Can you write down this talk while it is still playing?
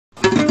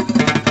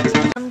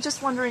I'm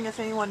just wondering if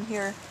anyone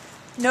here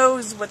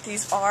knows what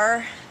these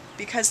are,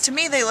 because to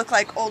me they look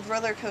like old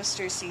roller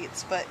coaster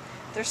seats, but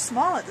they're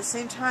small at the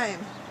same time.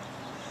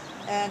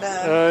 And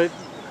I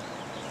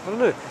don't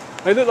know.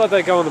 They look like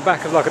they go on the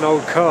back of like an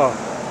old car.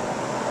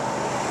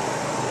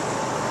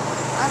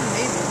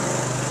 Maybe.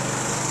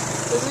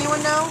 Does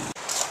anyone know?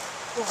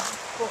 Boom.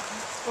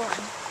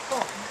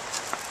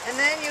 And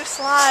then you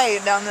slide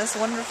down this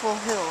wonderful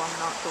hill. I'm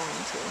not going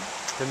to.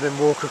 And then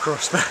walk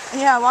across that.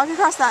 Yeah, walk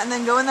across that and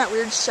then go in that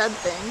weird shed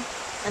thing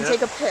and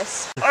take a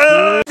piss.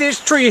 This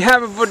tree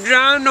have a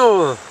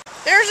vagina.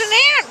 There's an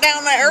ant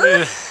down there.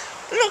 Yeah.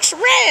 It looks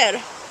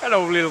red.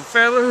 Hello, little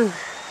fella.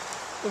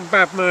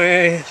 Bap my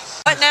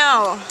ass. What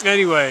now?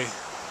 Anyway,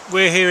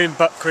 we're here in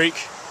Butte Creek.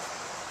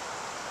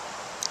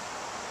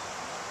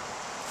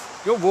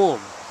 You're warm.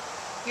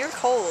 You're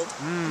cold.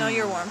 No,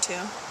 you're warm too.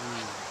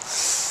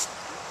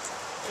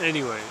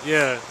 Anyway,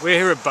 yeah, we're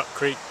here at Butte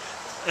Creek,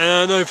 and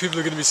I know people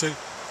are going to be saying,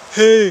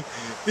 hey,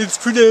 it's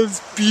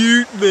pronounced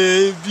Butte,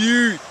 man,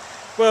 Butte.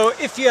 Well,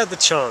 if you had the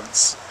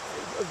chance,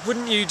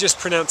 wouldn't you just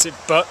pronounce it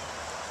Butte?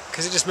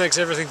 Because it just makes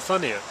everything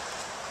funnier.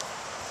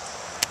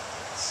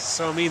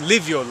 So, I mean,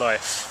 live your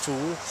life,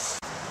 fool.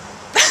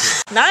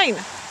 9.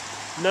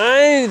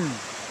 9!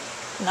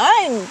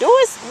 9! Do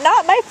is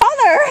not my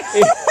father!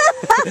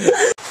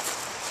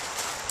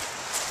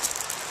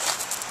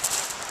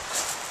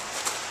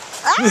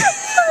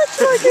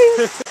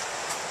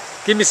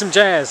 Give me some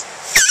jazz.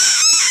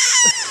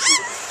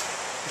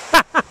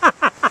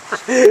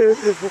 Hey,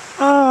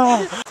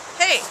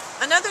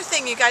 another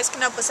thing you guys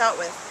can help us out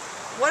with.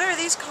 What are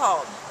these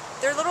called?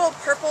 They're little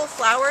purple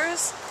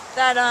flowers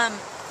that,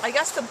 I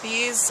guess the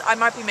bees, I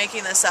might be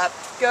making this up,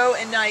 go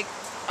and like,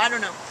 I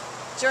don't know,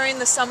 during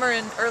the summer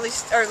and early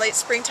or late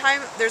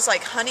springtime, there's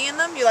like honey in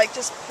them. You like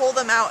just pull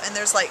them out and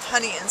there's like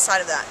honey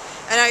inside of that.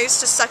 And I used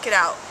to suck it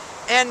out.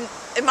 And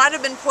it might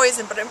have been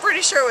poison, but I'm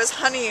pretty sure it was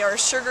honey or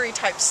sugary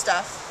type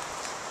stuff.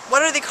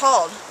 What are they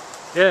called?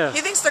 Yeah.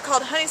 He thinks they're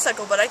called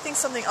honeysuckle, but I think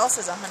something else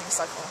is a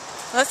honeysuckle.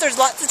 Unless there's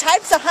lots of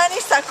types of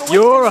honeysuckle.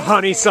 You're a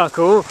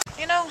honeysuckle.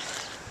 You know,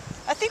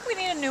 I think we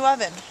need a new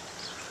oven.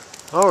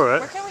 Alright.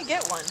 Where can we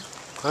get one?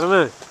 I don't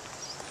know.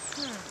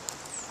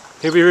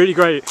 It'd be really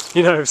great,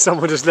 you know, if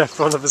someone just left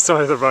one on the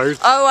side of the road.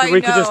 Oh, I know.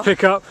 We could just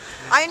pick up.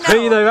 I know. But,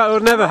 you know, that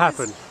would never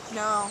happen.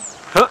 No.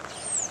 Huh?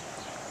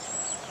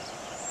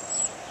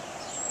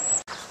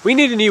 We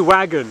need a new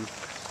wagon.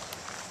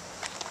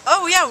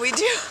 Oh yeah, we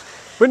do.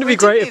 Wouldn't it be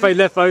great if they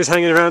left those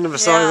hanging around on the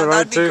side of the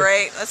road too? Yeah, that'd be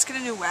great. Let's get a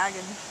new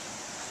wagon.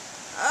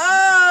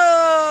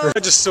 Oh! I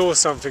just saw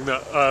something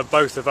that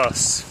both of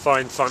us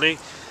find funny,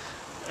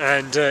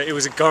 and it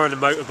was a guy on a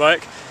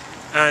motorbike,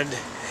 and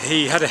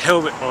he had a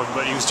helmet on,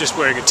 but he was just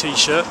wearing a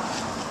t-shirt.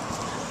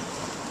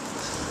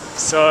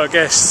 So I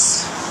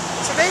guess.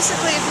 So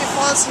basically, if he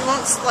falls, he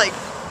won't like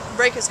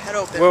break his head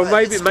open. Well,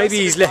 maybe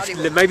he's left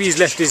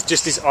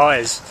just his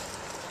eyes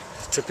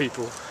to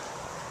people,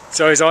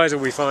 so his eyes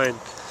will be fine.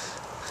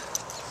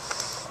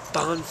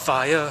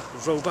 Bonfire,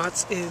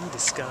 robots in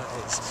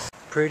disguise.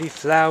 Pretty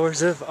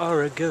flowers of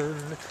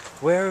Oregon,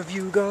 where have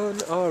you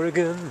gone,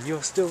 Oregon?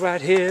 You're still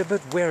right here,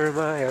 but where am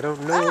I? I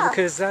don't know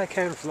because I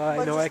can't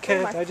fly. No, I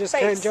can't. I just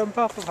can't jump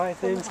off of high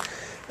things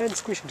and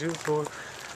squish into the floor.